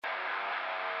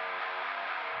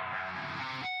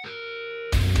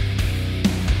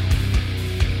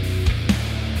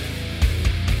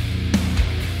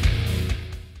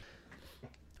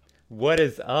What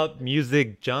is up,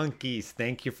 music junkies?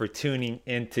 Thank you for tuning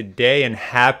in today and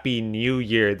happy new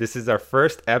year. This is our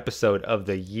first episode of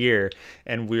the year,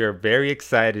 and we are very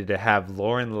excited to have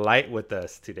Lauren Light with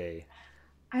us today.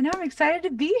 I know I'm excited to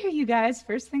be here, you guys.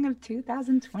 First thing of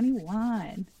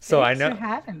 2021. So I Thanks for know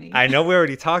having me. I know we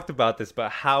already talked about this, but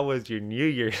how was your New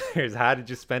Year's? How did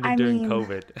you spend it I during mean,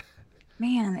 COVID?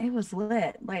 man, it was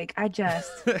lit. Like I just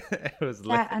It was sat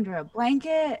lit. under a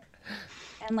blanket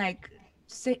and like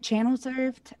sit channel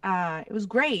surfed. It was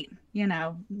great.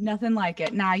 Nothing like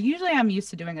it. Now, usually I'm used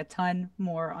to doing a ton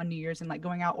more on New Year's and like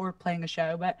going out or playing a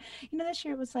show, but this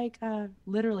year it was like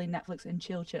literally Netflix and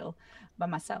chill by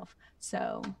myself.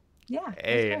 So yeah, it was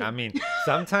Hey, I great. mean,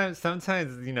 sometimes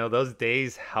those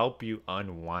days help you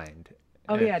unwind.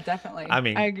 Oh Eh, yeah, I definitely. I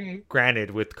mean, agree.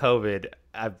 granted, with COVID,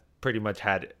 I've pretty much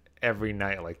had every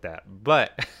night like that.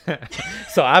 But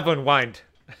so I've unwind.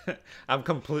 I'm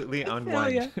completely I feel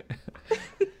unwind. you.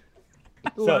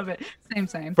 I So, love it.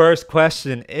 Same. first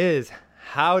question is,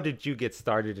 how did you get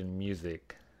started in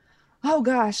music? Oh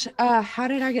gosh, how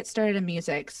did I get started in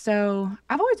music? So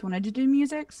I've always wanted to do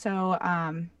music. So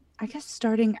I guess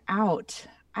starting out,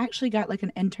 I actually got like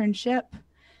an internship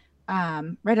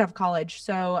right out of college.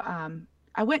 So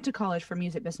I went to college for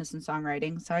music business and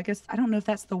songwriting. So I guess I don't know if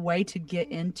that's the way to get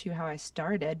into how I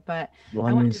started, but I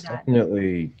One went through is that.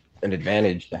 definitely an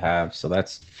advantage to have. So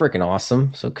that's freaking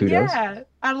awesome. So kudos. Yeah,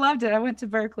 I loved it. I went to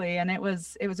Berkeley and it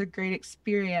was a great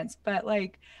experience. But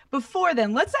like before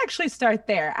then, let's actually start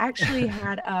there. I actually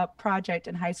had a project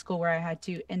in high school where I had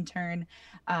to intern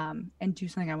and do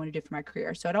something I wanted to do for my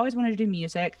career. So I'd always wanted to do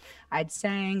music. I'd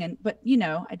sang but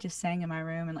I just sang in my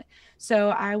room and like so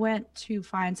I went to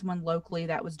find someone locally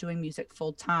that was doing music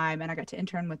full time and I got to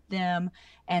intern with them.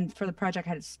 And for the project, I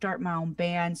had to start my own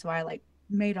band. So I like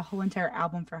made a whole entire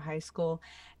album for high school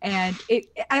and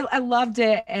I loved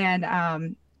it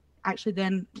and actually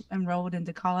then enrolled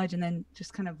into college and then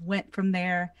just kind of went from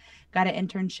there. Got an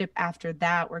internship after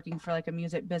that working for like a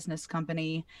music business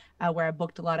company where I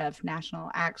booked a lot of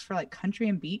national acts for like country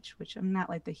and beach, which I'm not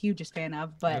like the hugest fan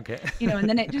of, but Okay. and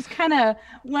then it just kind of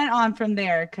went on from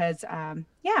there because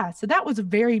yeah, so that was a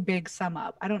very big sum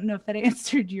up. I don't know if that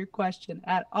answered your question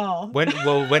at all. When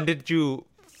did you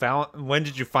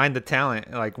find the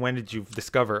talent? Like when did you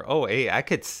discover, "Oh, hey, I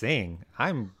could sing.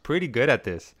 I'm pretty good at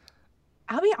this."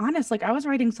 I'll be honest, like I was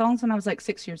writing songs when I was like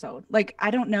 6 years old. Like I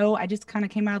don't know, I just kind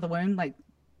of came out of the womb like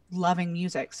loving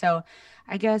music. So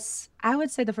I guess I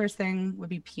would say the first thing would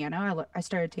be piano. I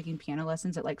started taking piano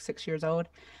lessons at like 6 years old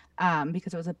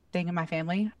because it was a thing in my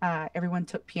family. Everyone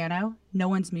took piano. No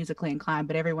one's musically inclined,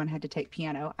 but everyone had to take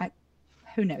piano.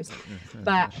 Who knows?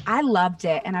 But I loved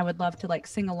it and I would love to like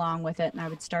sing along with it. And I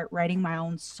would start writing my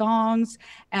own songs,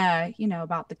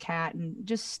 about the cat and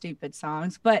just stupid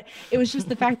songs. But it was just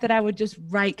the fact that I would just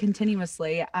write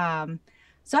continuously.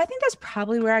 So I think that's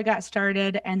probably where I got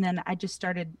started. And then I just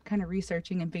started kind of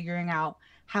researching and figuring out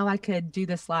how I could do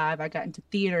this live. I got into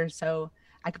theater. So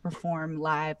I could perform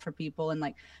live for people and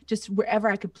like just wherever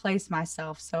I could place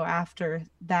myself. So after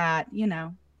that, Have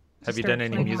just you done started any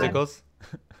playing live. musicals?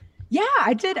 Yeah,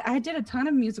 I did a ton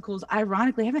of musicals.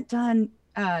 Ironically, I haven't done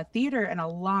theater in a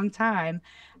long time.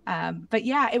 But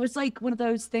yeah, it was like one of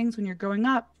those things when you're growing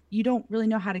up, you don't really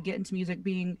know how to get into music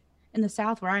being in the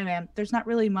South where I am. There's not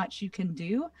really much you can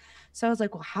do. So I was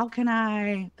like, well, how can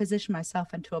I position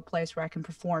myself into a place where I can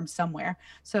perform somewhere?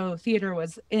 So theater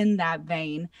was in that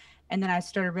vein. And then I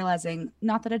started realizing,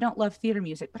 not that I don't love theater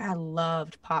music, but I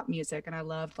loved pop music and I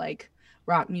loved like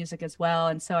rock music as well.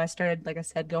 And so I started, like I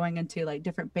said, going into like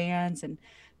different bands and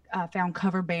found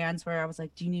cover bands where I was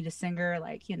like, do you need a singer?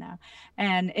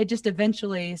 And it just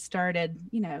eventually started,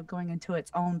 going into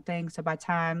its own thing. So by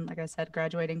time, like I said,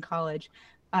 graduating college,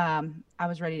 I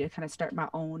was ready to kind of start my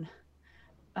own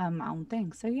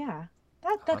thing. So yeah,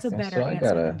 that's a Awesome. Yeah, better so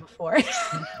answer than before.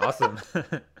 Awesome.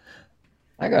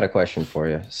 I got a question for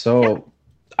you. Yeah. So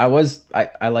I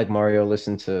like Mario,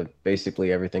 listen to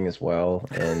basically everything as well.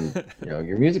 And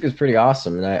your music is pretty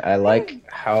awesome. And I like Thanks.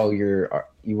 how you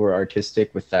were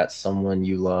artistic with that Someone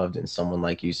You Loved and Someone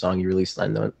Like You song you released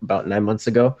about 9 months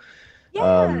ago. Yeah.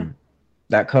 Um,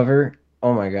 that cover,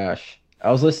 oh my gosh.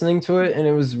 I was listening to it and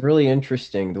it was really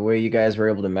interesting the way you guys were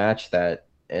able to match that.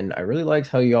 And I really liked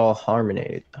how you all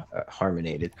Harmonated.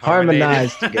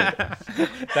 harmonized together.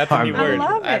 That's a new I Harmonated. word.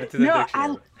 love Add it it. to the No,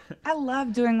 dictionary. I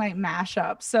love doing like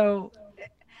mashups. So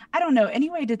I don't know, any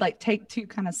way to like take two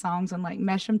kind of songs and like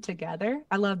mesh them together.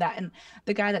 I love that. And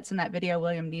the guy that's in that video,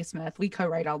 William Neesmith, we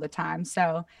co-write all the time.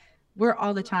 So we're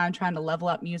all the time trying to level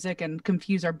up music and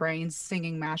confuse our brains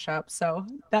singing mashups. So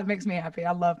that makes me happy.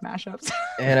 I love mashups.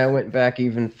 And I went back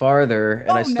even farther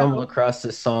and I Oh stumbled no, across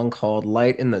this song called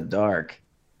Light in the Dark.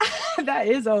 that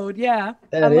is old. Yeah,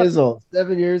 I That love. is old,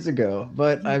 7 years ago.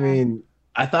 But I Yeah, mean,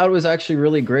 I thought it was actually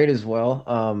really great as well.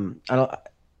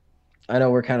 I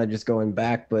know we're kind of just going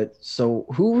back, but so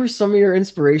who were some of your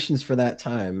inspirations for that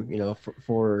time?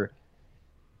 For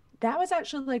that was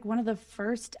actually like one of the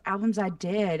first albums I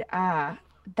did.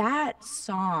 That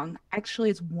song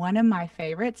actually is one of my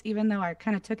favorites, even though I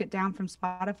kind of took it down from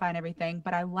Spotify and everything.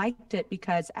 But I liked it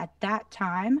because at that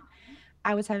time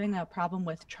I was having a problem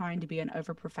with trying to be an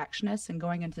over perfectionist and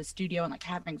going into the studio and like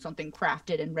having something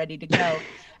crafted and ready to go.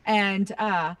 And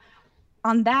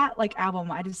on that like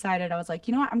album, I decided I was like,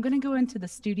 you know what, I'm gonna go into the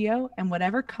studio and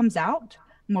whatever comes out,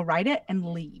 I'm gonna write it and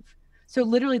leave. So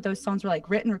literally those songs were like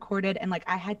written, recorded, and like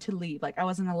I had to leave. Like I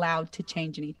wasn't allowed to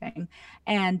change anything.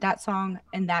 And that song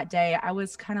and that day, I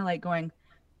was kind of like going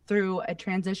through a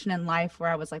transition in life where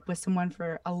I was like with someone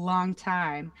for a long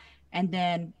time, and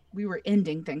then we were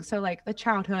ending things. So like the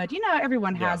childhood,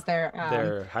 everyone Yeah. has their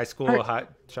Their high school, heart.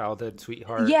 hot childhood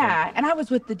sweetheart. And Yeah, and I was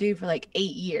with the dude for like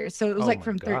 8 years. So it was oh like my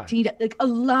from God. 13 to like a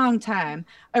long time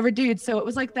over dude. So it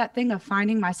was like that thing of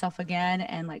finding myself again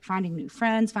and like finding new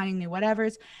friends, finding new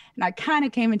whatevers. And I kind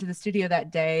of came into the studio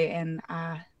that day and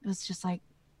it was just like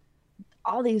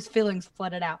all these feelings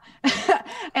flooded out.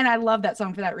 And I love that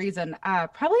song for that reason.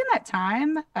 Probably in that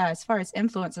time, as far as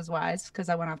influences wise, because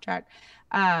I went off track.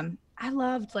 I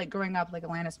loved like growing up like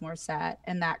Alanis Morissette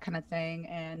and that kind of thing,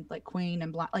 and like Queen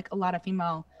and like a lot of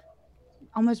female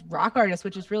almost rock artists,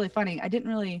 which is really funny. I didn't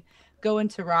really go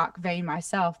into rock vein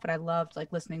myself, but I loved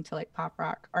like listening to like pop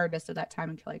rock artists at that time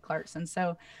and Kelly Clarkson.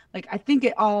 So like I think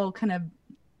it all kind of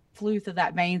flew through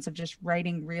that veins of just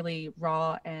writing really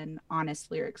raw and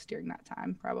honest lyrics during that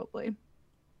time, probably.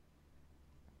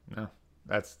 No,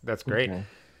 that's great. okay.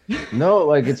 No,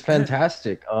 like it's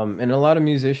fantastic. And a lot of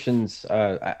musicians,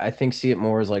 I think see it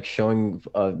more as like showing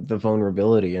the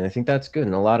vulnerability, and I think that's good.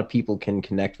 And a lot of people can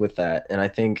connect with that, and I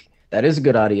think that is a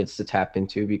good audience to tap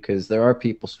into because there are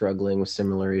people struggling with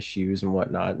similar issues and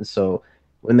whatnot. And so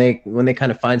when they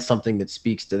kind of find something that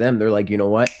speaks to them, they're like, you know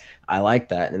what, I like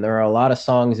that. And there are a lot of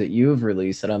songs that you've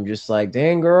released that I'm just like,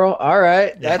 dang girl, all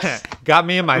right, Yeah, that's got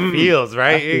me in my feels, I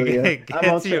right? feel you. It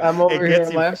gets you, I'm it over here.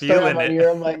 gets you I'm starting on feeling my it. ear.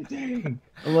 I'm like, dang.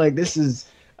 I'm like, this is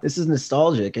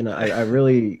nostalgic, and I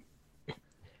really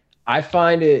I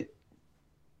find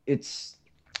it's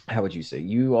how would you say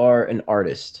you are an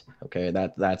artist? Okay,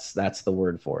 that's the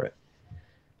word for it.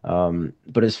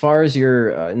 But as far as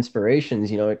your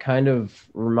inspirations, it kind of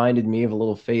reminded me of a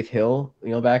little Faith Hill,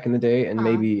 back in the day, and Uh,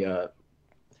 maybe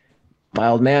my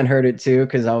old man heard it too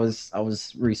because I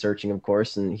was researching, of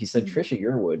course, and he said mhm. Trisha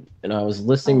Yearwood, and I was Oh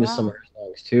listening to some of wow. her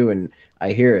songs too, and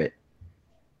I hear it.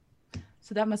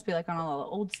 So that must be like on all the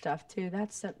old stuff too.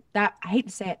 That I hate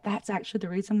to say it, that's actually the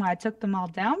reason why I took them all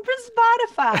down from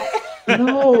Spotify.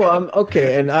 No,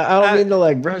 okay, and I don't I, mean to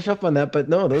like brush up on that, but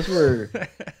no, those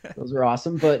were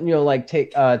awesome. But like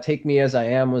Take Me As I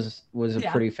Am was a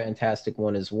Yeah. pretty fantastic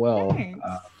one as well. Thanks.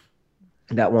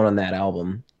 That one on that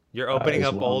album You're opening as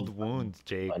up well. old wounds,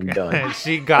 Jake. Undone.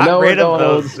 She I got know we're rid of going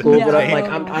old those. school, but I'm like,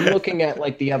 Jake. I'm No. looking at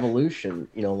like the evolution,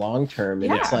 long term,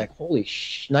 and it's Yeah. like, holy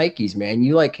shnikes, man,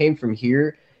 you like came from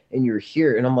here and you're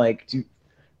here, and I'm like, dude,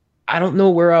 I don't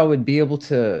know where I would be able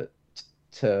to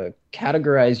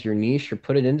categorize your niche or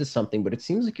put it into something, but it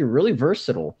seems like you're really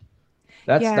versatile.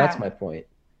 That's Yeah. my point.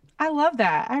 I love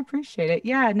that. I appreciate it.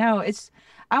 Yeah, no,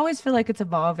 I always feel like it's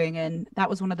evolving, and that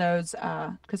was one of those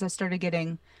because I started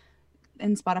getting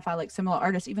in Spotify like similar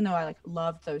artists, even though I like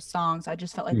loved those songs, I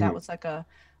just felt like that Mhm. was like a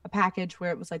package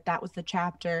where it was like that was the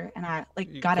chapter and I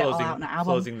like You got it all out closing in an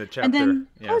album closing the and chapter. then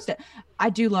Yeah. closed it. I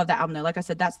do love that album though. Like I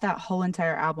said, that's that whole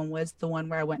entire album was the one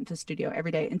where I went into the studio every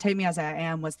day, and Take Me As I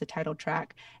Am was the title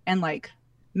track. And like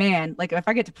man, like if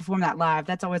I get to perform that live,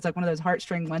 that's always like one of those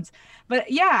heartstring ones.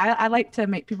 But yeah, I like to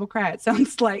make people cry. It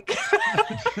sounds like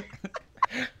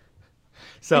make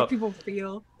So people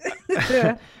feel.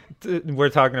 Yeah. we're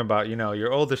talking about,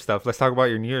 your older stuff. Let's talk about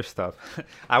your newer stuff.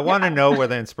 I want to Yeah. know where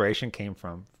the inspiration came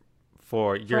from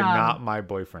for You're From Not My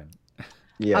Boyfriend.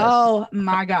 Yes. Oh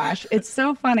my gosh, it's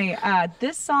so funny.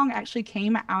 This song actually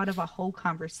came out of a whole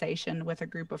conversation with a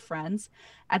group of friends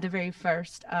at the very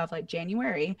first of like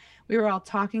January. We were all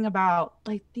talking about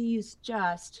like these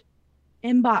just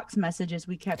inbox messages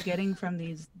we kept getting from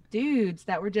these dudes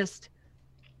that were just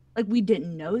like we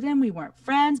didn't know them, we weren't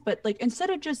friends, but like instead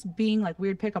of just being like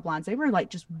weird pickup lines, they were like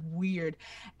just weird.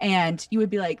 And you would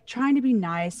be like trying to be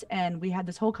nice, and we had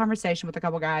this whole conversation with a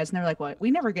couple guys and they're like, what, we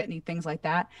never get any things like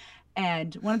that.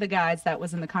 And one of the guys that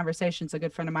was in the conversation is a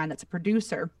good friend of mine that's a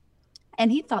producer.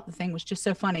 And he thought the thing was just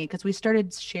so funny because we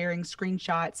started sharing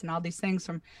screenshots and all these things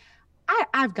from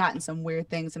I've gotten some weird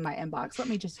things in my inbox. Let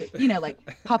me just,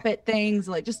 like puppet things,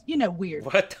 like just, weird.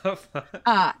 What the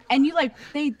fuck? And you like,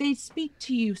 they speak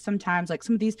to you sometimes, like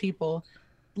some of these people,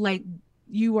 like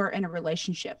you are in a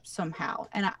relationship somehow.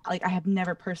 And I have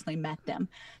never personally met them.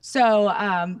 So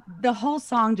the whole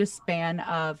song just span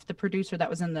of the producer that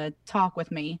was in the talk with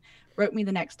me wrote me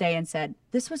the next day and said,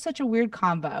 this was such a weird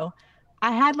combo.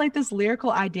 I had like this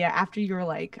lyrical idea after you were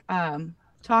like,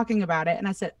 talking about it, and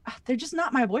I said, they're just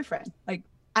not my boyfriend. Like,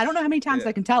 I don't know how many times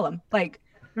I can tell them, like,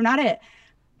 they're not it.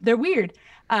 They're weird.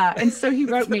 And so he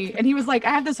wrote me and he was like, I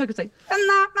have this hook. It's like, I'm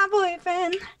not my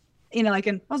boyfriend. And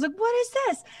I was like, what is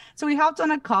this? So we hopped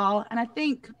on a call and I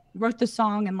think wrote the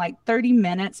song in like 30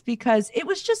 minutes because it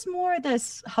was just more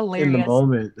this hilarious. In the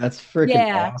moment. That's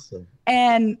freaking awesome.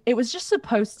 And it was just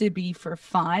supposed to be for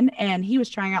fun. And he was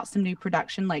trying out some new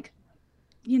production, like,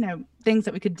 things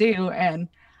that we could do. And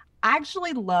I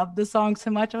actually loved the song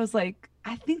so much. I was like,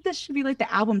 I think this should be like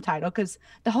the album title because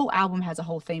the whole album has a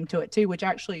whole theme to it too, which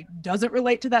actually doesn't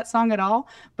relate to that song at all,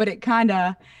 but it kind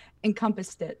of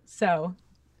encompassed it. So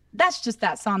that's just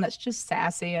that song that's just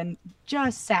sassy and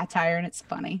just satire and it's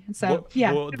funny. And so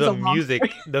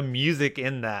the music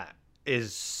in that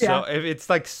is so it's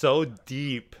like so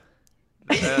deep.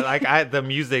 The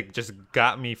music just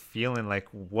got me feeling like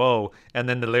whoa, and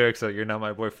then the lyrics are "You're not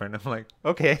my boyfriend." I'm like,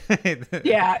 okay.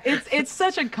 Yeah, it's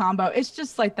such a combo. It's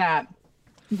just like that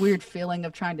weird feeling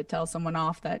of trying to tell someone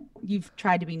off that you've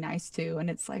tried to be nice to, and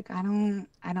it's like I don't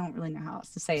really know how else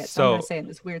to say it. So I'm gonna say it in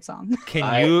this weird song.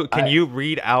 Can you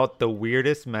read out the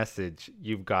weirdest message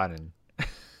you've gotten?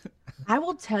 I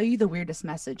will tell you the weirdest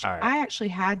message. Right. I actually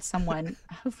had someone,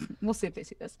 we'll see if they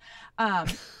see this.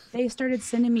 They started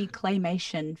sending me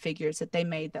claymation figures that they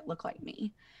made that look like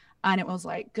me. And it was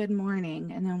like, good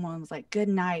morning. And then one was like, good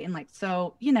night. And like,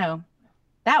 so,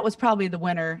 that was probably the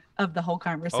winner of the whole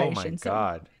conversation. Oh my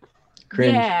God.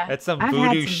 Cringe. Yeah. That's some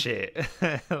voodoo shit.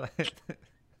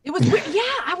 It was weird. Yeah,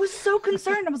 I was so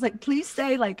concerned. I was like, please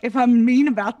say, like, if I'm mean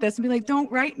about this, and be like,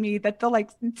 don't write me, that they'll like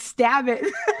stab it.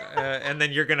 And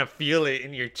then you're gonna feel it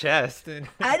in your chest.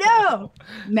 I know.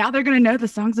 Now they're gonna know the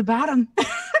song's about them.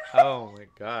 Oh my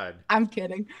God. I'm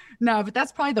kidding. No, but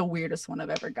that's probably the weirdest one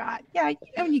I've ever got. Yeah,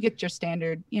 when you get your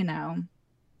standard,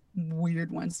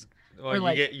 weird ones.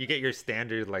 Well, you get your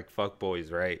standard like fuck boys,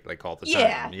 right? Like all the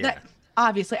time. Yeah.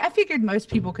 Obviously, I figured most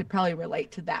people could probably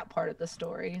relate to that part of the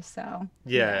story. So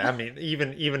yeah. I mean,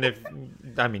 even if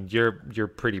you're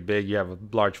pretty big, you have a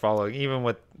large following. Even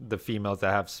with the females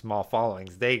that have small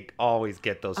followings, they always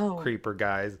get those creeper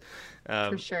guys.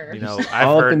 For sure.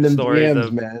 I've heard stories DMs,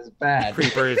 of man. It's bad.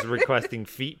 creepers requesting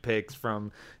feet pics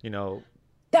from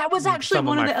That was actually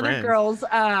one of the friends. other girls.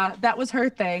 That was her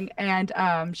thing, and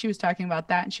she was talking about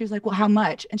that, and she was like, "Well, how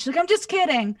much?" And she's like, "I'm just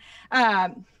kidding."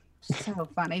 So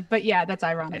funny, but yeah, that's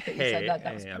ironic that you said that.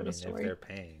 That was part of the story. If they're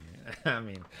paying, I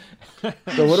mean.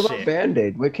 So what about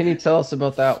Band-Aid? What can you tell us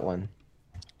about that one?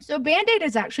 So Band-Aid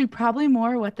is actually probably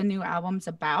more what the new album's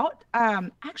about.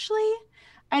 Actually,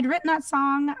 I'd written that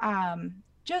song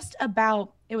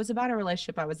it was about a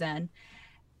relationship I was in,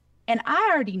 and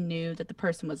I already knew that the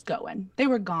person was going. They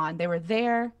were gone. They were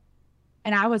there,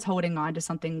 and I was holding on to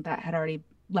something that had already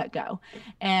let go.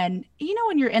 And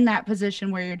when you're in that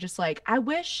position where you're just like, I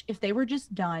wish if they were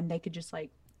just done, they could just like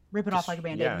rip it off like a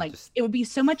Band-Aid. Yeah, like it would be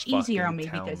so much easier on me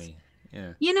because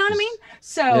yeah. You know what I mean?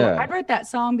 So I wrote that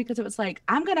song because it was like,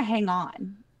 I'm gonna hang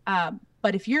on,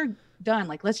 but if you're done,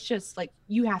 like let's just like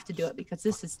you have to do it because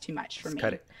this is too much for me.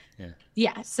 Cut it.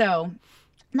 So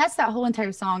that's that whole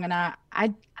entire song, and I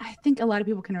think a lot of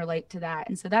people can relate to that.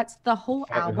 And so that's the whole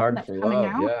album that's coming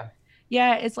out.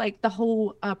 Yeah, it's like the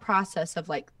whole process of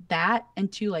like that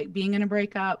into like being in a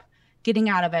breakup, getting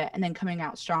out of it, and then coming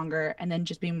out stronger, and then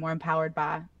just being more empowered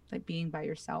by like being by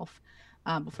yourself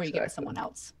before you get with someone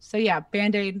else. So yeah,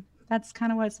 Band-Aid, that's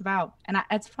kind of what it's about, and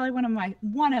it's probably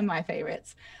one of my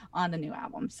favorites on the new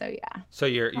album. So yeah. So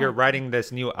you're writing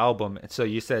this new album. So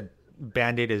you said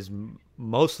Band-Aid is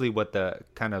mostly what the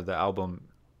kind of the album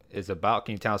is about.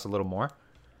 Can you tell us a little more?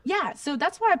 Yeah, so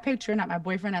that's why I picked You're Not My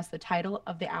Boyfriend as the title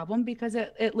of the album, because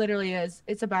it literally is.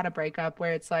 It's about a breakup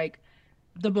where it's like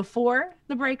the before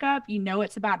the breakup,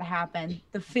 it's about to happen.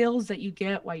 The feels that you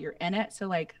get while you're in it. So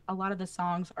like a lot of the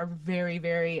songs are very,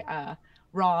 very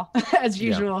raw as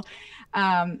usual.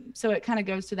 So it kind of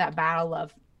goes to that battle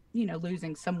of,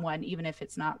 losing someone, even if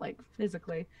it's not like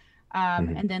physically.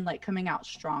 Mhm. and then like coming out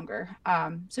stronger.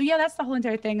 So yeah, that's the whole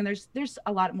entire thing. And there's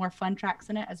a lot more fun tracks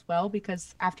in it as well,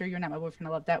 because after You're Not My Boyfriend,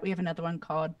 I love that. We have another one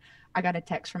called I Got a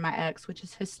Text from My Ex, which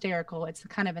is hysterical. It's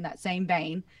kind of in that same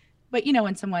vein. But you know,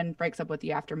 when someone breaks up with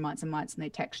you after months and months and they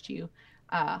text you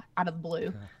out of the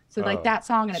blue. So like Oh, that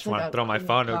song, and it's just like want to a throw my cool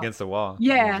phone song. against the wall.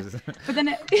 Yeah. Just- But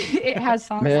then it has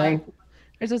songs like Man,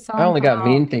 there's a I song only got called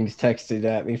mean things texted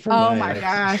at me from Oh my my ex.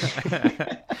 gosh.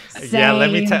 yeah, Same.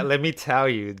 let me tell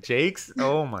you, Jake's.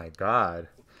 Oh my god.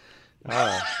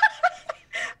 Oh,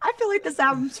 I feel like this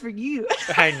album's for you.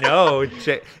 I know.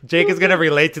 Jake is gonna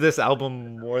relate to this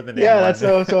album more than Yeah, anyone.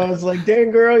 that's so I was like,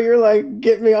 dang girl, you're like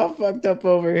getting me all fucked up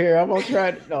over here. I'm gonna try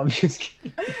it. No, I'm just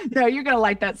kidding. No, you're gonna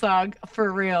like that song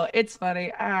for real. It's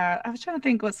funny. I was trying to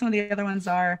think what some of the other ones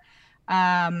are.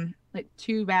 Like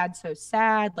Too Bad So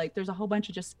Sad. Like there's a whole bunch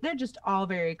of they're just all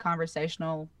very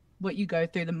conversational, what you go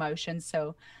through the motions.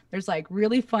 So there's like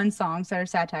really fun songs that are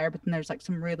satire, but then there's like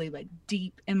some really like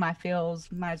deep in my feels,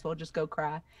 might as well just go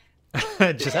cry.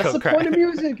 Just That's go the cry. point of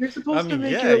music. You're I supposed to mean,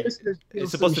 make yeah, your listeners feel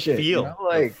it's some supposed to shit, you know?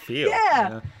 Like, feel. You Yeah.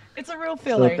 know? It's a real so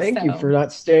filler. thank you So for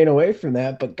not staying away from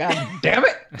that, but god damn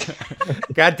it.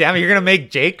 God damn it, you're gonna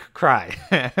make Jake cry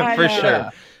I for know. sure. Yeah.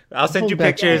 I'll send Hold you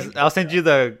back pictures. Dang. I'll send you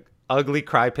the ugly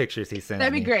cry pictures he sends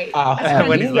That'd be me great. I'll That's have what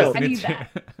when I he's you need. know. I listening need to.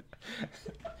 that.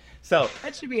 So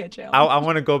That should be a challenge. I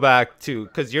want to go back to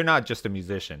because you're not just a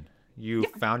musician. You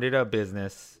founded a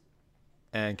business,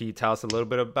 and can you tell us a little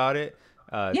bit about it?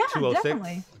 Yeah, 206.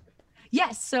 definitely.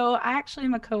 Yes, so I actually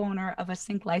am a co-owner of a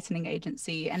sync licensing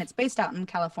agency, and it's based out in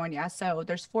California. So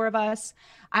there's four of us.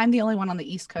 I'm the only one on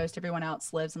the East Coast. Everyone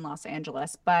else lives in Los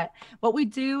Angeles. But what we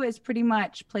do is pretty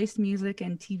much place music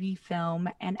and TV, film,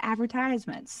 and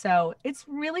advertisements. So it's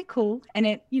really cool, and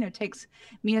it takes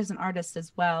me as an artist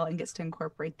as well, and gets to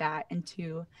incorporate that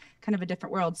into kind of a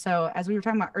different world. So as we were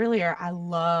talking about earlier, I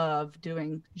love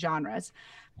doing genres.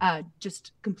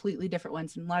 Just completely different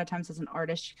ones. And a lot of times as an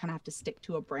artist, you kind of have to stick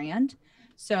to a brand.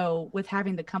 So with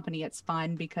having the company, it's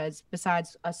fun because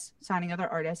besides us signing other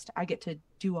artists, I get to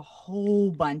do a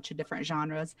whole bunch of different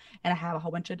genres, and I have a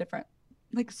whole bunch of different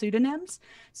like pseudonyms.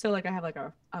 So like I have like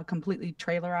a completely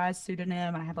trailerized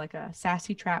pseudonym, and I have like a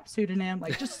sassy trap pseudonym,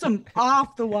 like just some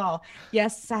off the wall.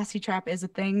 Yes, sassy trap is a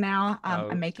thing now. I'm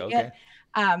Oh, making okay. it.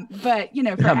 But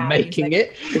for I'm ad making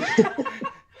music.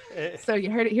 it. So you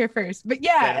heard it here first. But Saying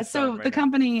yeah, a song so right the now.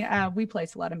 company, we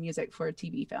place a lot of music for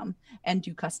TV, film, and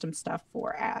do custom stuff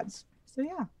for ads. So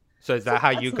yeah, So is so that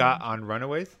how that's you a got little. on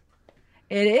Runaways?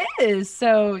 It is.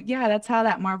 So yeah, that's how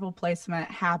that Marvel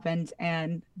placement happened,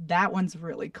 and that one's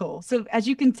really cool. So as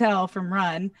you can tell from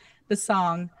Run, the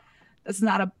song, that's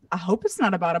not a. I hope it's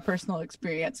not about a personal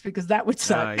experience, because that would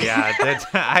suck. Yeah,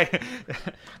 that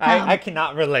I Um,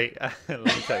 cannot relate. Let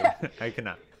me tell you, I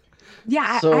cannot.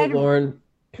 yeah, So, I had Lauren,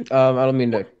 I don't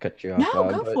mean to cut you off, no,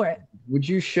 go but for it. would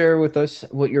you share with us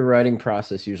what your writing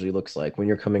process usually looks like when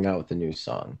you're coming out with a new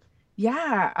song?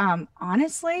 Yeah,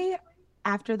 honestly,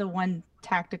 after the one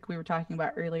tactic we were talking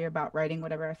about earlier about writing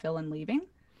whatever I feel and leaving,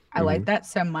 I like Hmm. that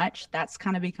so much. That's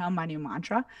kind of become my new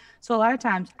mantra. So a lot of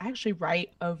times I actually write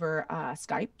over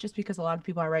Skype, just because a lot of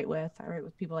people I write with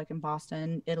people like in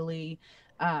Boston, Italy,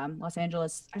 Los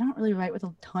Angeles. I don't really write with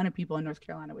a ton of people in North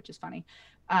Carolina, which is funny.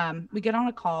 We get on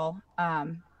a call.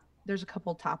 There's a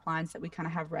couple top lines that we kind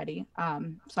of have ready,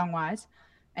 song wise,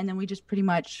 and then we just pretty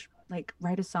much like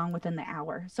write a song within the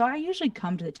hour. So I usually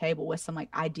come to the table with some like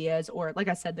ideas, or like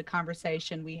I said, the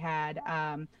conversation we had,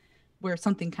 where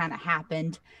something kind of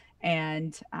happened,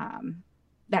 and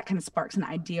that kind of sparks an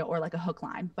idea or like a hook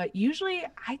line. But usually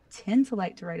I tend to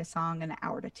like to write a song in an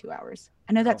hour to 2 hours.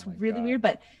 I know Oh that's my really god. weird,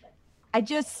 but I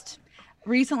just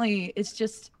recently, it's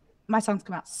just my songs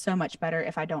come out so much better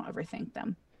if I don't overthink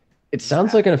them. It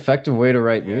sounds So like an effective way to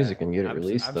write Yeah, music and get it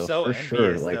released, I'm though, so for sure.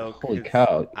 envious Like, though, holy 'cause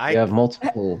cow, you have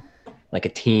multiple, like a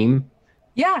team.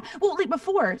 yeah, well, like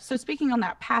before. So speaking on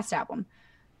that past album,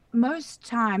 most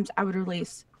times I would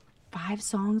release 5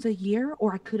 songs a year,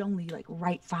 or I could only like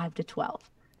write 5 to 12.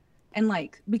 And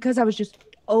like, because I was just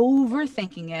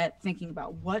overthinking it, thinking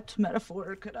about what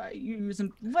metaphor could I use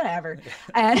and whatever.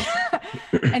 And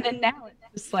and then now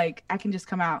it's just like I can just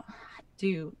come out,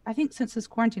 do I think since this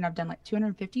quarantine I've done like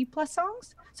 250 plus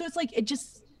songs. So it's like it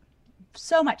just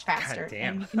so much faster,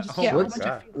 damn. and you can just Oh get a my whole bunch of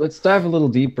God. feelings. Let's dive a little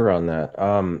deeper on that.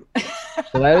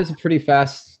 So that is a pretty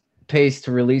fast pace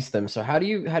to release them. So how do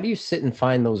you sit and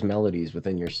find those melodies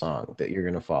within your song that you're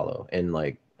gonna follow and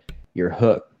like your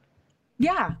hook?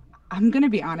 Yeah, I'm gonna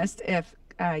be honest. If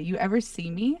you ever see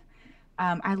me,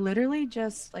 I literally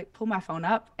just like pull my phone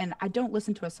up, and I don't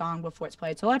listen to a song before it's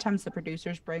played. So a lot of times the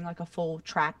producers bring like a full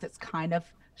track that's kind of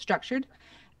structured.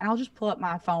 and I'll just pull up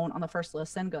my phone on the first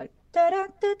listen, go like da da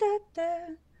da da da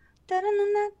da da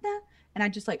da da, and I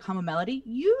just like hum a melody.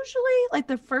 Usually, like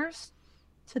the first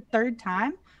to third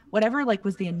time, whatever like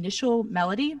was the initial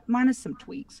melody minus some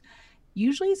tweaks,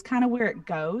 usually is kind of where it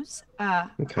goes. I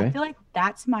Okay. feel like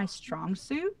that's my strong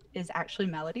suit is actually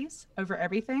melodies over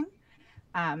everything.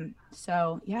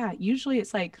 So yeah, usually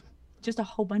it's like just a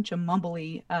whole bunch of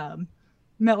mumbly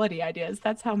melody ideas.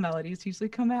 That's how melodies usually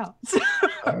come out.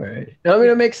 All right. I mean,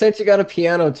 it makes sense. You got a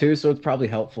piano too, so it's probably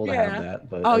helpful to have Yeah. that.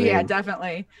 But Oh I yeah, mean,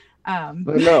 definitely.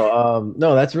 but no,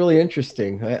 no, that's really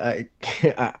interesting. I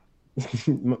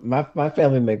my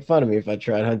family make fun of me if I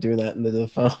tried on doing that into the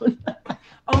phone.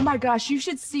 Oh my gosh, you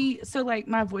should see. So like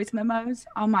my voice memos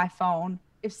on my phone.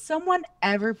 If someone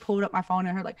ever pulled up my phone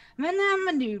and heard like,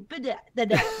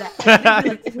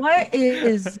 what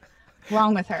is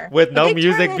wrong with her? With But no they turn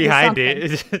music into behind something. it.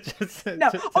 It's just,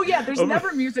 No. Oh yeah, there's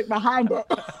never music behind it.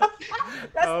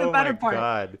 That's oh the better my part.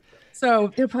 God.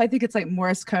 So they'll probably think it's like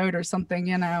Morse code or something,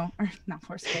 you know, or not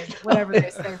Morse code, whatever they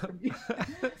say for me.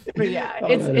 But yeah, Oh,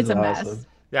 it's that it's is a mess. awesome.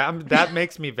 Yeah, that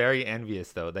makes me very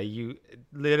envious though, that you it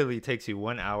literally takes you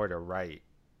 1 hour to write,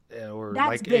 or That's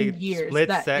like been a years split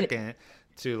that it, second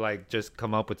to like just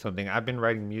come up with something. I've been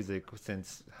writing music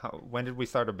since when did we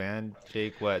start a band,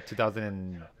 Jake? What,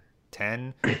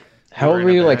 2010? We How were old in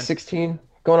were a you? Like band. 16,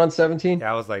 going on 17?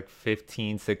 Yeah, I was like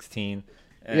 15, 16.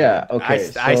 Yeah. And Okay.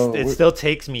 So it still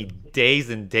takes me days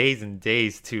and days and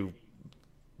days to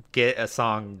get a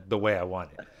song the way I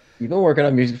want it. you've been working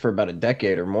on music for about a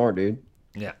decade or more, dude.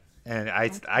 Yeah, and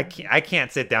that's crazy. I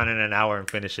can't sit down in an hour and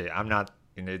finish it. I'm not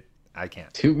in it. I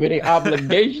can't. Too many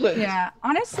obligations. Yeah,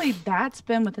 honestly, that's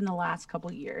been within the last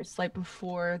couple years. Like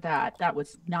before that, that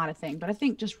was not a thing. But I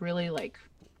think just really like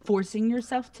forcing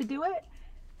yourself to do it,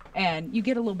 and you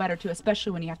get a little better too,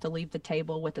 especially when you have to leave the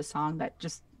table with a song that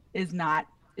just is not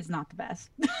the best.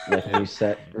 Like when you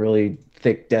set really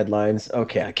thick deadlines.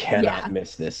 Okay, I Yeah, cannot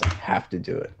miss this. I have to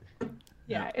do it.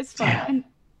 Yeah. yeah, it's fun. And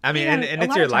I mean, you know, and a it's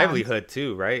lot your of times, livelihood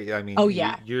too, right? I oh mean,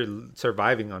 yeah, you're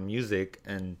surviving on music,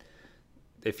 and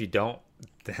if you don't,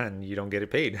 then you don't get it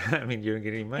paid. I mean, you don't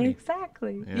get any money.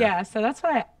 exactly. Yeah. Yeah, so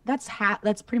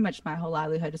that's pretty much my whole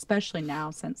livelihood, especially now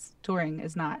since touring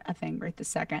is not a thing right this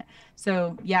second.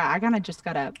 So yeah, I kind of just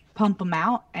gotta pump them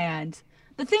out. And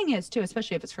the thing is too,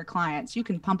 especially if it's for clients, you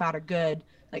can pump out a good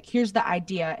like here's the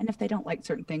idea, and if they don't like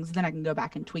certain things, then I can go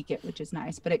back and tweak it, which is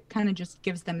nice. But it kind of just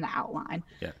gives them the outline.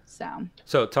 Yeah. So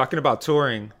So talking about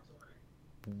touring,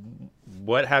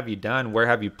 what have you done? Where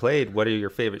have you played? What are your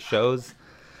favorite shows?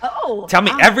 oh, Tell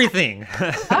me everything.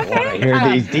 I want to okay. hear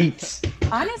these deets.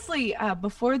 Honestly,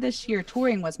 before this year,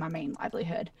 touring was my main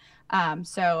livelihood.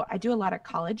 So I do a lot of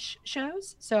college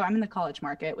shows. So I'm in the college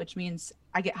market, which means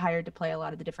I get hired to play a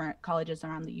lot of the different colleges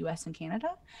around the US and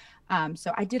Canada.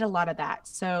 So I did a lot of that.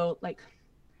 So like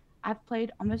I've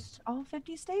played almost all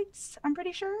 50 states, I'm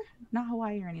pretty sure. Not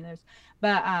Hawaii or any of those.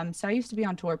 But so I used to be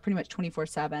on tour pretty much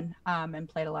 24/7 and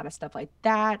played a lot of stuff like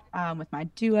that with my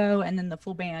duo. And then the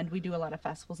full band, we do a lot of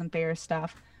festivals and fairs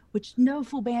stuff, which no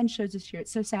full band shows this year.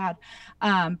 It's so sad.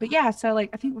 But yeah, so like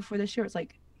I think before this year, it was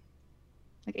like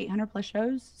 800 plus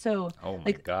shows. So Oh my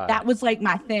like God. that was like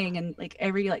my thing. And like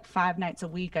every like 5 nights a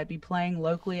week, I'd be playing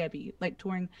locally. I'd be like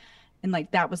touring and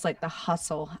like that was like the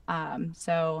hustle.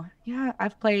 So yeah,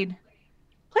 I've played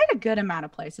a good amount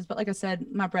of places, but like I said,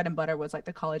 my bread and butter was like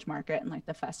the college market and like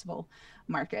the festival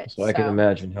market. So I can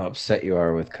imagine how upset you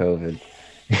are with COVID.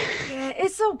 Yeah,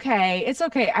 it's okay. It's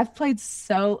okay. I've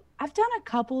done a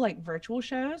couple like virtual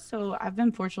shows. So I've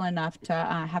been fortunate enough to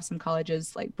have some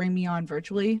colleges like bring me on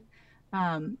virtually,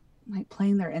 like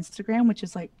playing their Instagram, which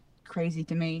is like crazy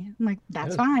to me. I'm like,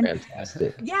 that's That is fine.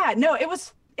 fantastic. Yeah, no, it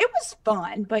was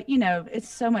fun, but you know, it's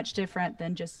so much different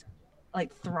than just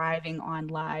like thriving on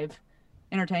live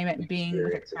entertainment and being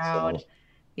with a Experience crowd. itself.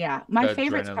 Yeah, my The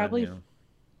favorite's adrenaline, probably yeah.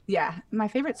 yeah, my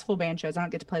favorite's full band shows. I don't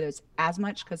get to play those as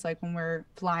much because like when we're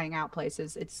flying out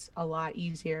places, it's a lot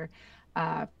easier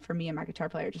for me and my guitar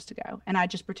player just to go. And I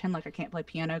just pretend like I can't play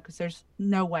piano because there's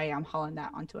no way I'm hauling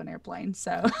that onto an airplane.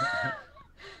 So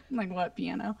I'm like, what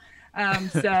piano?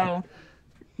 So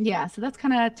yeah, so that's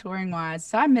kind of touring wise.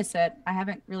 So I miss it. I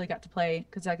haven't really got to play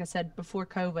because like I said, before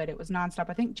COVID, it was nonstop.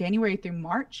 I think January through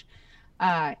March,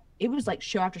 it was like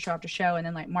show after show after show. And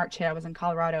then like March hit, I was in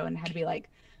Colorado and had to be like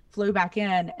flew back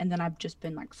in. And then I've just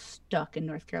been like stuck in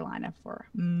North Carolina for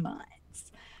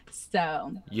months.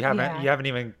 So You yeah. haven't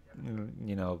even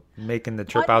making the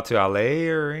trip One out to LA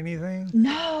or anything?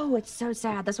 No, it's so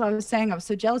sad. That's why I was saying I was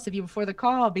so jealous of you before the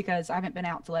call because I haven't been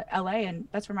out to LA and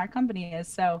that's where my company is.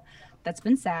 So that's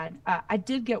been sad. I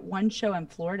did get one show in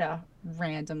Florida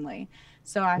randomly.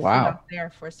 So I flew Wow. out there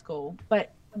for school.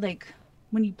 But like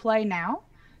when you play now,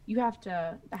 you have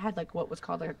to. I had like what was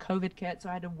called like a COVID kit, so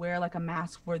I had to wear like a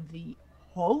mask for the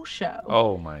whole show.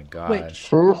 Oh my God. Which,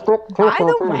 by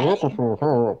the way,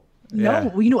 no, Yeah.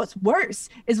 well, you know what's worse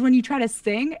is when you try to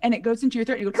sing and it goes into your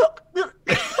throat and you go.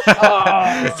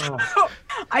 Oh.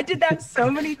 I did that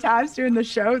so many times during the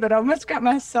show that I almost got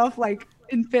myself like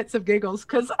in fits of giggles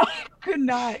because I could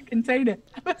not contain it.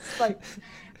 I was like,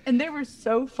 and they were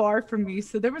so far from me,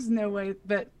 so there was no way.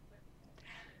 But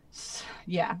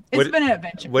yeah, it's What- been an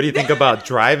adventure. What do you think about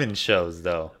driving shows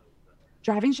though?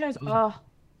 Driving shows? Oh,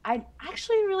 I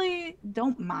actually really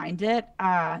don't mind it.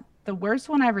 The worst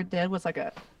one I ever did was like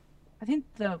I think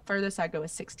the furthest I go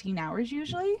is 16 hours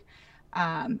usually.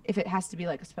 If it has to be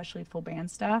like especially full band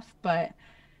stuff, but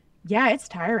yeah, it's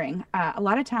tiring. A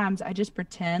lot of times I just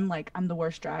pretend like I'm the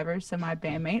worst driver, so my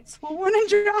bandmates will want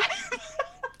to drive.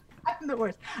 I'm the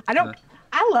worst.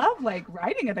 I love like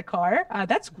riding in a car.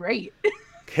 That's great.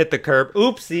 Hit the curb.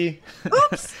 Oopsie.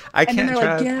 Oops. I And then can't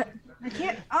they're drive. like, yeah, I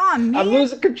can't. Oh I'm man,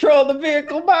 losing control of the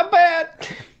vehicle. My bad.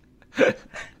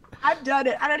 I've done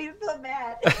it. I don't even feel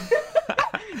bad.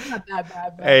 Not that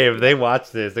bad. But Hey, if they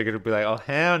watch this, they're gonna be like, "Oh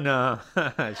hell no,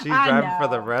 she's I driving for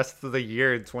the know. rest of the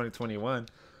year in 2021."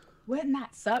 Wouldn't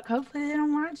that suck? Hopefully they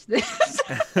don't watch this.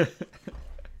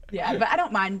 Yeah, but I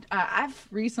don't mind. I've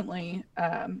recently,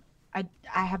 I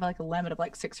have like a limit of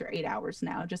like 6 or 8 hours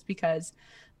now, just because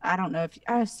I don't know if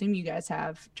I assume you guys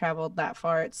have traveled that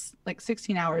far. It's like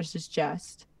 16 hours is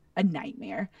just a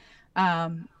nightmare.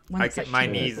 When I it's, get like, my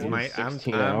too knees. cold. I'm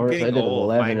 16 hours. I getting did old.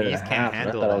 My 11 and knees a can't half, and I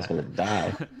handle thought I was that. going to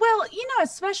die. Well,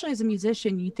 especially as a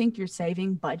musician, you think you're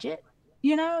saving budget.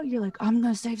 You're like, I'm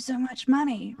gonna save so much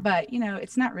money, but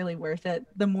it's not really worth it.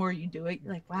 The more you do it,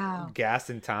 you're like, wow. Gas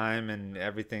and time and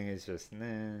everything is just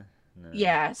nah.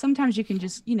 Yeah, sometimes you can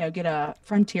just, get a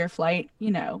Frontier flight,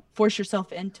 force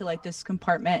yourself into like this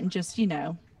compartment and just,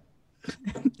 it's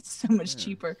so much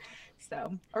cheaper.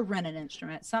 So, or rent an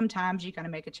instrument. Sometimes you gotta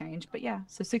make a change, but yeah.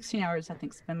 So 16 hours, I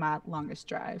think, has been my longest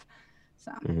drive.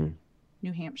 So,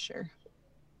 New Hampshire.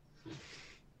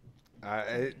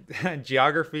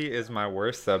 Geography is my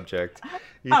worst subject.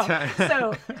 You Oh, t-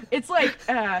 so it's like,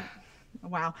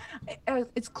 wow,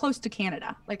 it's close to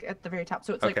Canada, like at the very top.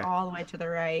 So it's Okay. like all the way to the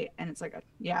right, and it's like,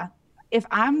 yeah. If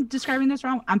I'm describing this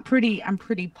wrong, I'm pretty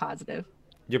positive.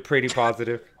 You're pretty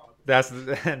positive. That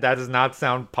does not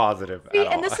sound positive See, at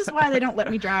all. and this is why they don't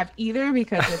let me drive either,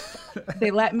 because if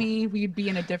they let me, we'd be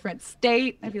in a different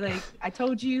state. I'd be like, I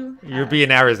told you. You'd be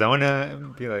in Arizona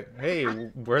and be like, "Hey,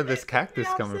 where this cactus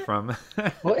coming from?"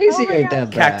 Well, AC my ain't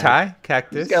God. that bad. Cacti, You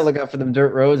cactus. just gotta look out for them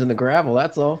dirt roads and the gravel.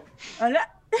 That's all.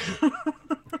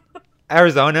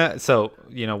 Arizona. So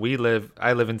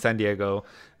I live in San Diego.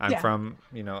 I'm Yeah. from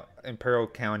Imperial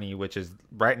County, which is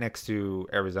right next to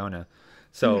Arizona.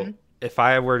 So if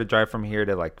I were to drive from here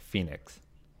to like Phoenix,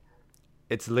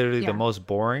 it's literally Yeah. the most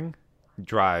boring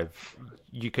drive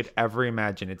you could ever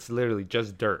imagine. It's literally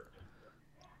just dirt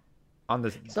on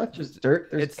this It's not just dirt.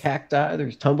 There's It's- cacti.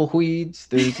 There's tumbleweeds.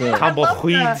 There's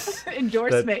tumbleweeds.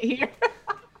 Endorsement here.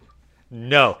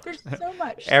 No, There's so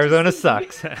much. to Arizona see.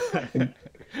 sucks.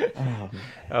 oh,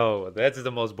 Oh, that's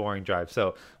the most boring drive.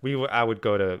 So we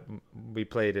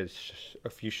played a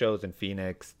few shows in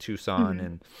Phoenix, Tucson,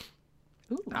 and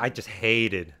Ooh. I just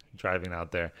hated driving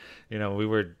out there. We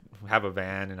would have a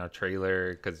van in our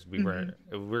trailer because we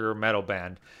were a metal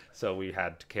band, so we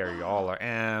had to carry all our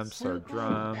amps, So our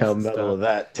drums. how and metal of stuff.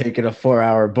 that. Taking a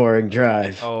 4-hour boring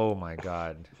drive. Oh my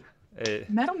God.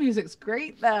 Metal music's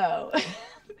great though.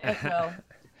 Well,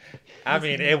 I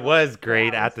mean, it was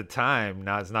great at the time.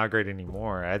 Now it's not great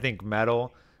anymore. I think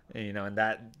metal, and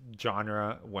that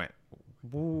genre went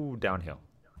downhill.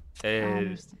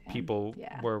 understand. People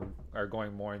Yeah. are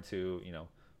going more into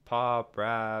pop,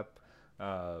 rap,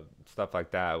 stuff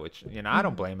like that. Which I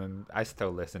don't blame them. I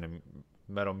still listen to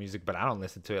metal music, but I don't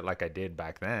listen to it like I did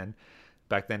back then.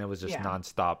 Back then it was just Yeah.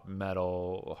 nonstop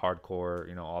metal,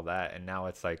 hardcore, all that, and now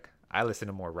it's like I listen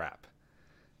to more rap.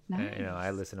 nice.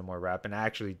 I listen to more rap, and I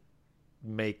actually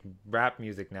make rap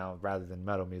music now rather than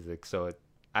metal music. So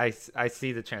I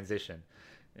see the transition.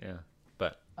 Yeah,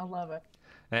 but I love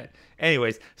it.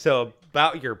 anyways, so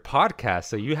about your podcast.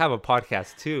 So you have a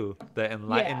podcast too, the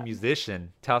Enlightened Yeah.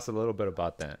 Musician. Tell us a little bit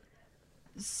about that.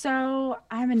 So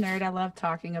I'm a nerd. I love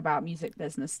talking about music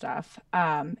business stuff.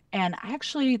 And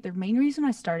actually, the main reason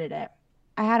I started it,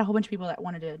 I had a whole bunch of people that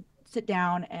wanted to sit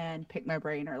down and pick my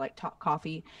brain or like talk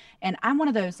coffee. And I'm one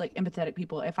of those like empathetic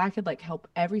people. If I could like help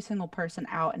every single person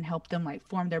out and help them like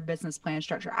form their business plan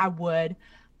structure, I would.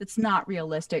 It's not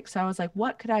realistic. So I was like,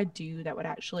 what could I do that would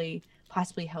actually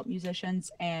possibly help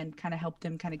musicians and kind of help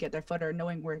them kind of get their footer,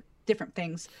 knowing where different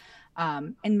things,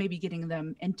 and maybe getting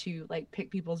them into like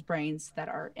pick people's brains that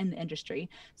are in the industry.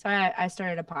 So I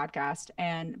started a podcast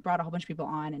and brought a whole bunch of people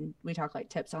on, and we talk like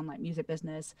tips on like music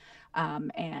business,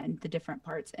 and the different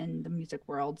parts in the music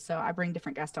world. So I bring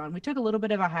different guests on. We took a little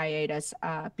bit of a hiatus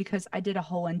because I did a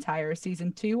whole entire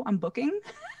season 2 on booking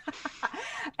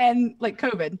and like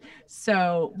COVID.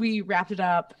 So we wrapped it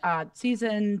up.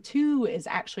 Season 2 is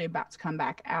actually about to come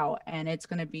back out, and it's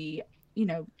going to be, you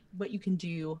know, what you can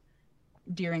do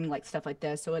during like stuff like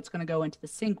this. So it's going to go into the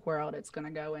sync world. It's going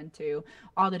to go into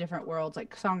all the different worlds,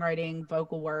 like songwriting,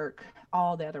 vocal work,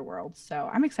 all the other worlds. So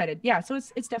I'm excited. Yeah. So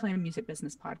it's definitely a music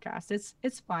business podcast.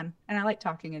 It's fun. And I like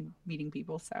talking and meeting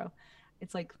people. So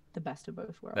it's like the best of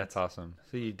both worlds. That's awesome.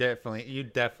 So you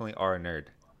definitely are a nerd.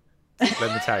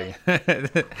 Let me tell you.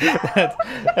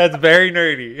 that's very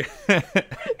nerdy.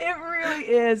 It really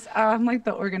is. I'm like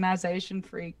the organization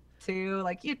freak too.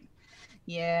 Like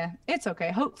yeah, it's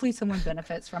okay. Hopefully someone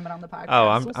benefits from it on the podcast.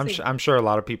 Oh, I'm sure a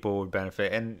lot of people would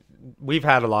benefit, and we've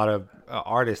had a lot of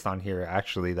artists on here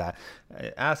actually that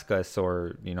ask us,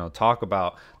 or you know, talk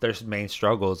about their main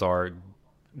struggles or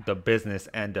the business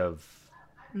end of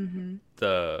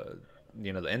the,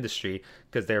 you know, the industry,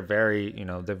 because they're very, you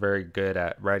know, they're very good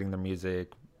at writing the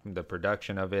music, the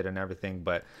production of it and everything,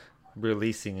 but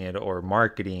releasing it or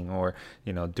marketing or,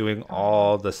 you know, doing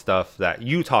all the stuff that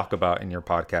you talk about in your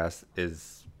podcast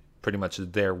is pretty much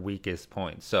their weakest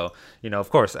point. So, you know, of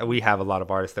course we have a lot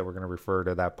of artists that we're going to refer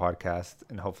to that podcast,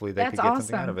 and hopefully they could get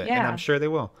something out of it. And I'm sure they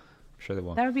will.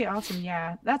 That would be awesome.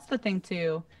 Yeah, that's the thing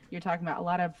too. You're talking about a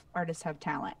lot of artists have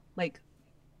talent, like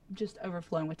just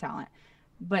overflowing with talent.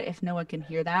 But if no one can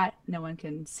hear that, no one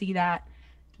can see that,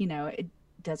 you know, it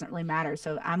doesn't really matter.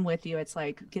 So I'm with you. It's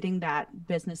like getting that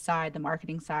business side, the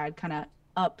marketing side kind of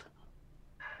up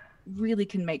really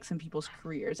can make some people's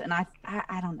careers. And I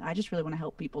don't know. I just really want to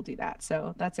help people do that.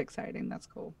 So that's exciting. That's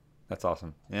cool. That's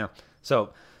awesome. Yeah.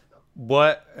 So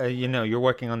what, you know, you're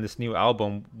working on this new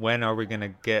album. When are we going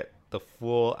to get the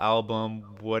full album?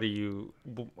 Are you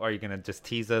going to just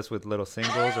tease us with little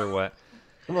singles or what?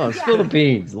 Come on, spill the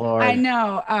beans, Lauren. I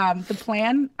know. The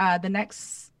plan, the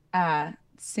next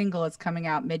single is coming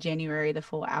out mid-January. The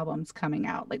full album's coming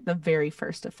out like the very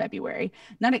 1st of February.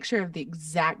 Not sure of the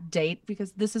exact date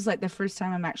because this is like the first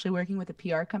time I'm actually working with a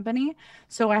PR company.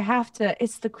 So I have to,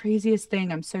 it's the craziest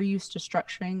thing. I'm so used to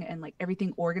structuring and like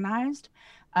everything organized.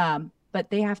 But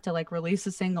they have to like release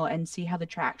a single and see how the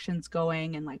traction's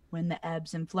going and like when the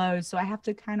ebbs and flows. So I have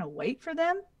to kind of wait for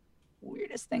them.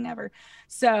 Weirdest thing ever.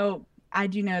 So I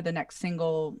do know the next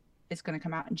single is going to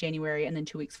come out in January, and then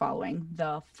 2 weeks following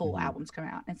the full album's coming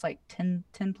out. It's like 10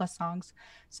 plus songs.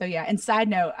 So yeah. And side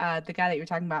note, the guy that you're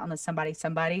talking about on the Somebody,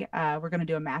 we're going to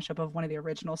do a mashup of one of the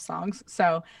original songs.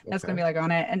 So that's going to be like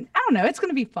on it. And I don't know, it's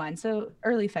going to be fun. So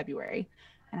early February.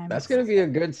 And that's going to be a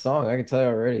good song. I can tell you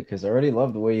already, because I already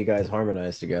love the way you guys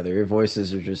harmonize together. Your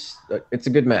voices are just, it's a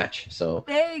good match. So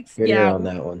thanks. Good ear on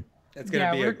that one. It's going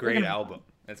to be a great album.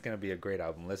 It's going to be a great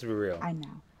album. Let's be real. I know.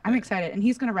 I'm excited. And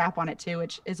he's going to rap on it too,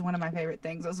 which is one of my favorite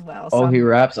things as well. So he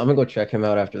raps? I'm going to go check him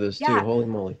out after this too. Holy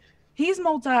moly. He's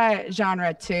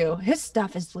multi-genre too. His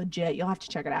stuff is legit. You'll have to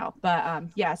check it out. But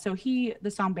yeah, so the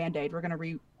song Band-Aid, we're going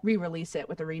to re-release it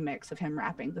with a remix of him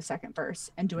rapping the second verse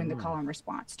and doing the call and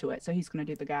response to it. So he's going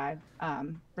to do the guy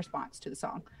response to the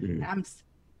song. I'm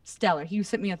stellar. He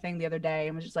sent me a thing the other day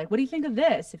and was just like, what do you think of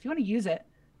this? If you want to use it.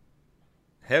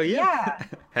 Hell yeah.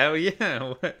 Hell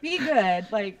yeah. Be good.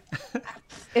 Like,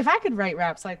 if I could write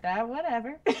raps like that,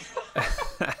 whatever.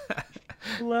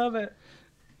 Love it.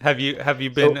 Have you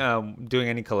been doing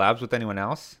any collabs with anyone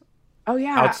else? Oh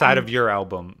yeah. Outside of your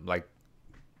album, like.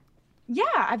 Yeah,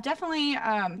 I've definitely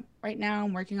right now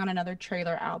I'm working on another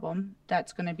trailer album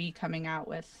that's going to be coming out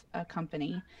with a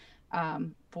company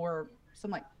for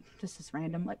some like, this is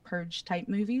random, like Purge type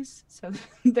movies. So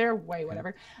they're way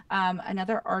whatever.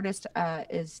 Another artist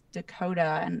is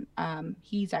Dakota, and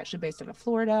he's actually based out of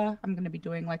Florida. I'm going to be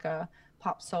doing like a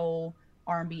pop soul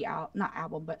R&B not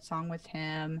album, but song with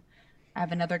him. I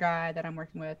have another guy that I'm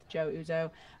working with, Joe Uzo.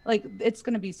 Like it's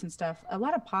going to be some stuff, a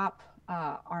lot of pop,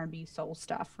 R&B soul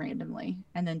stuff randomly,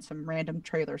 and then some random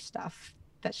trailer stuff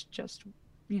that's just,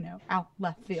 you know, out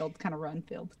left field, kind of run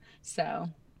field. So,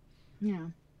 yeah.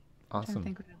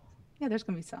 Awesome. Yeah, there's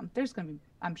going to be,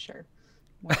 I'm sure.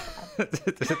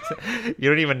 You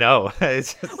don't even know.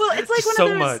 It's just, well, it's like one so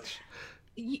of those, much.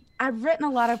 I've written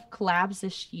a lot of collabs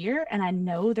this year, and I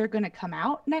know they're going to come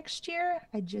out next year.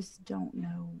 I just don't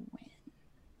know when.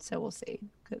 So we'll see.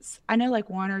 Because I know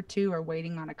like one or two are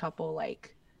waiting on a couple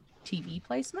like TV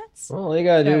placements. Well, all you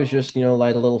gotta do is So just,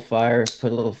 light a little fire,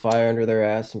 put a little fire under their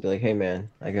ass, and be like, "Hey, man,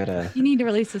 I gotta." you need to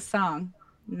release a song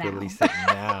now. Release it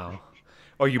now.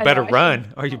 Or you I know better I should.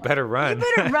 run. Or you better You run.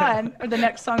 better run, or the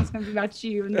next song's gonna be about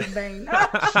you in the vein.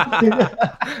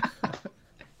 I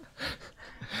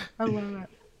love it.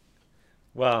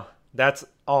 Well, that's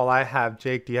all I have.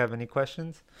 Jake, do you have any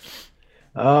questions?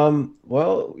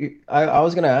 Well, I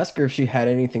was gonna ask her if she had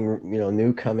anything,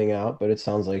 new coming out, but it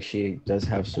sounds like she does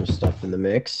have some stuff in the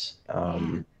mix.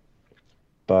 Yeah.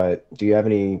 But do you have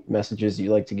any messages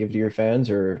you'd like to give to your fans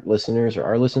or listeners or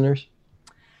our listeners?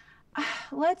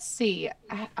 Let's see.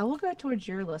 I will go towards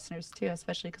your listeners too,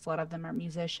 especially because a lot of them are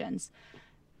musicians.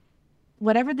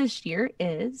 Whatever this year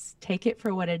is, take it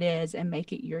for what it is and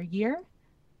make it your year.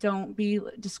 Don't be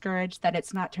discouraged that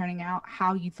it's not turning out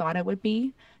how you thought it would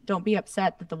be. Don't be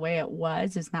upset that the way it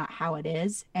was is not how it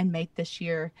is, and make this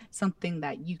year something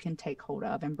that you can take hold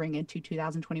of and bring into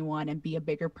 2021 and be a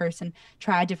bigger person.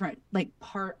 Try a different like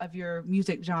part of your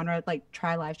music genre, like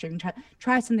try live streaming,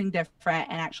 try something different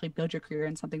and actually build your career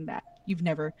in something that you've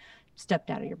never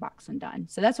stepped out of your box and done.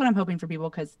 So that's what I'm hoping for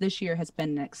people, because this year has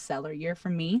been an exceller year for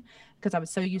me, because I was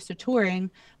so used to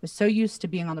touring, was so used to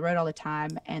being on the road all the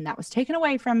time, and that was taken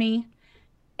away from me.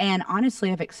 And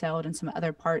honestly, I've excelled in some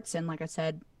other parts. And like I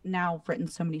said, now I've written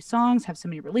so many songs, have so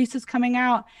many releases coming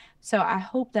out. So I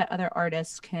hope that other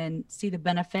artists can see the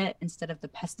benefit instead of the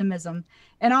pessimism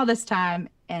in all this time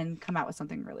and come out with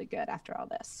something really good after all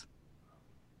this.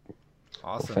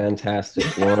 Awesome.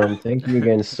 Fantastic, Lauren. Thank you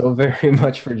again so very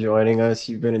much for joining us.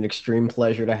 You've been an extreme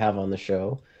pleasure to have on the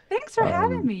show. Thanks for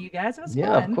having me, you guys. It was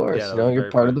Yeah, fun. of course. Yeah, that was You're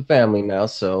very part fun. of the family now,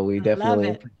 so we I definitely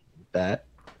love it. appreciate that.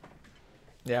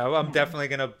 Yeah, well, I'm definitely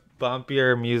gonna bump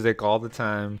your music all the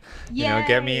time.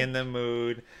 Get me Yay. in the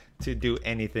mood to do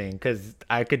anything, because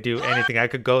I could do anything. I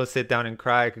could go sit down and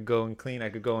cry. I could go and clean. I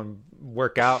could go and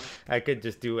work out. I could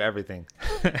just do everything.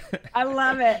 I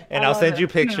love it. And I I'll love send it. you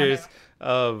pictures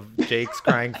of Jake's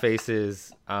crying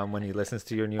faces when he listens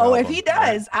to your new Oh, album. if he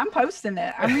does, I'm posting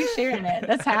it. I'm resharing it.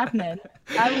 That's happening.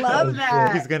 I love shit.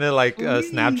 that. He's gonna like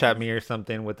Please. Snapchat me or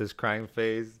something with his crying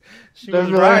face. She They'll was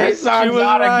be like, right. "It sounds She was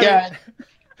out right.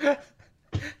 again."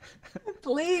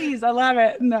 Please. I love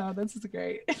it. No, this is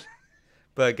great.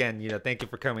 But again, thank you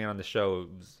for coming on the show. It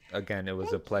was a Thank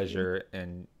you. pleasure,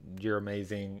 and you're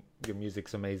amazing. Your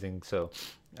music's amazing. So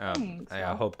Thanks. I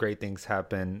Well, hope great things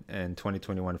happen in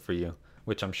 2021 for you,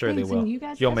 which I'm sure thanks, they will. and you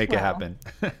guys You'll as make it well. happen.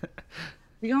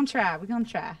 We're going to try. We're going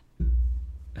to try.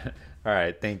 All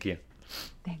right. Thank you.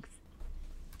 Thanks.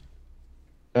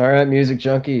 All right, music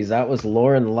junkies. That was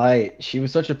Lauren Light. She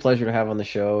was such a pleasure to have on the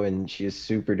show, and she is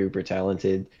super duper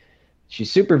talented.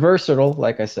 She's super versatile,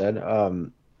 like I said.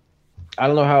 I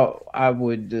don't know how I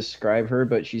would describe her,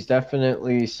 but she's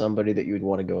definitely somebody that you would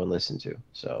want to go and listen to.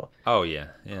 So, Oh yeah,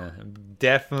 yeah.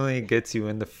 Definitely gets you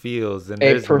in the feels, and a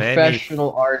there's many.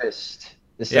 professional artist,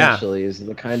 essentially, is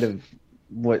the kind of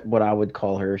what I would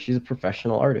call her. She's a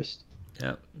professional artist.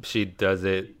 Yeah, she does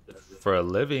it for a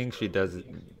living. She does it.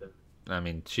 I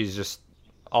mean, she's just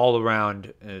all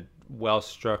around a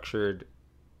well-structured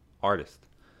artist.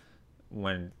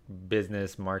 When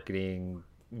business, marketing,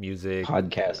 music,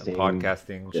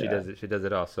 podcasting, she Yeah. does it. She does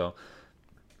it all. So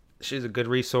she's a good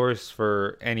resource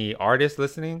for any artist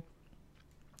listening.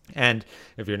 And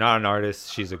if you're not an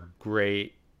artist, she's a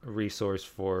great resource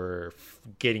for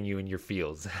getting you in your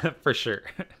feels for sure.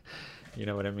 You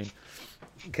know what I mean?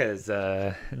 Because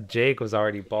Jake was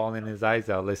already bawling his eyes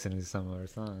out listening to some of our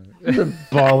songs. The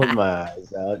bawling my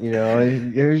eyes out.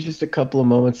 There was just a couple of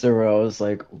moments there where I was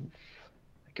like,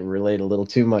 I can relate a little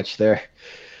too much there.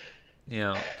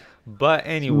 But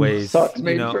anyways, Sucks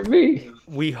made for me.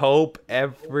 we hope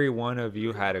every one of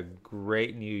you had a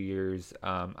great New Year's.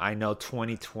 I know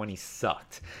 2020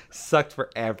 sucked for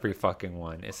every fucking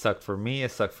one. It sucked for me,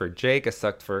 it sucked for Jake, it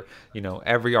sucked for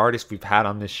every artist we've had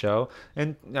on this show.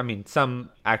 And I mean, some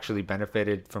actually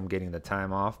benefited from getting the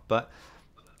time off, but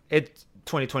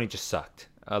 2020 just sucked.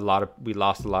 We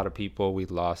lost a lot of people. We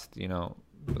lost a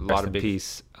lot of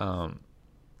peace.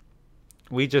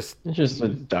 It's just a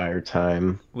dire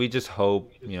time. We just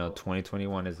hope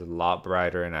 2021 is a lot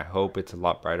brighter, and I hope it's a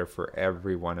lot brighter for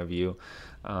every one of you.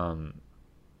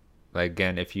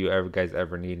 Again, if you guys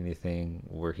ever need anything,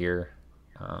 we're here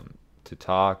to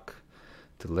talk,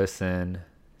 to listen.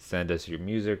 Send us your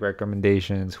music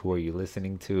recommendations. Who are you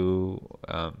listening to?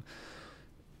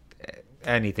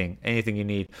 Anything you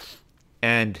need.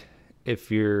 And if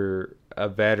you're a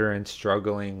veteran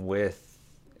struggling with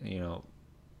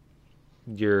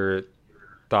your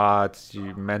thoughts,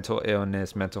 your mental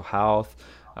illness, mental health,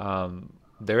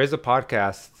 there is a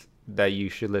podcast that you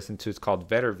should listen to. It's called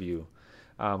Vetterview.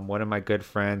 One of my good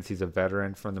friends, he's a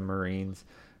veteran from the Marines.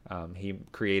 He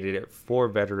created it for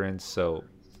veterans, so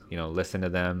listen to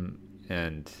them,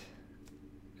 and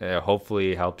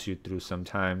hopefully it helps you through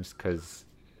sometimes because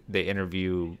they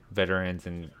interview veterans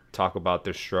and talk about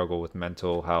their struggle with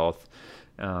mental health,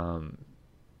 um,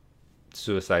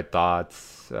 suicide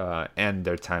thoughts, and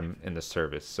their time in the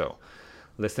service. So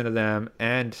listen to them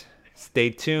and stay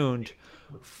tuned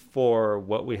for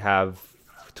what we have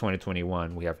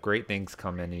 2021. We have great things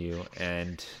coming to you,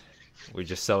 and we're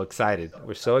just so excited.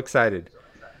 We're so excited.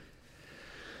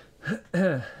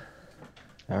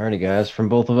 Alrighty, guys. From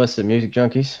both of us at Music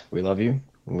Junkies, we love you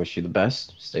and wish you the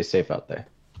best. Stay safe out there.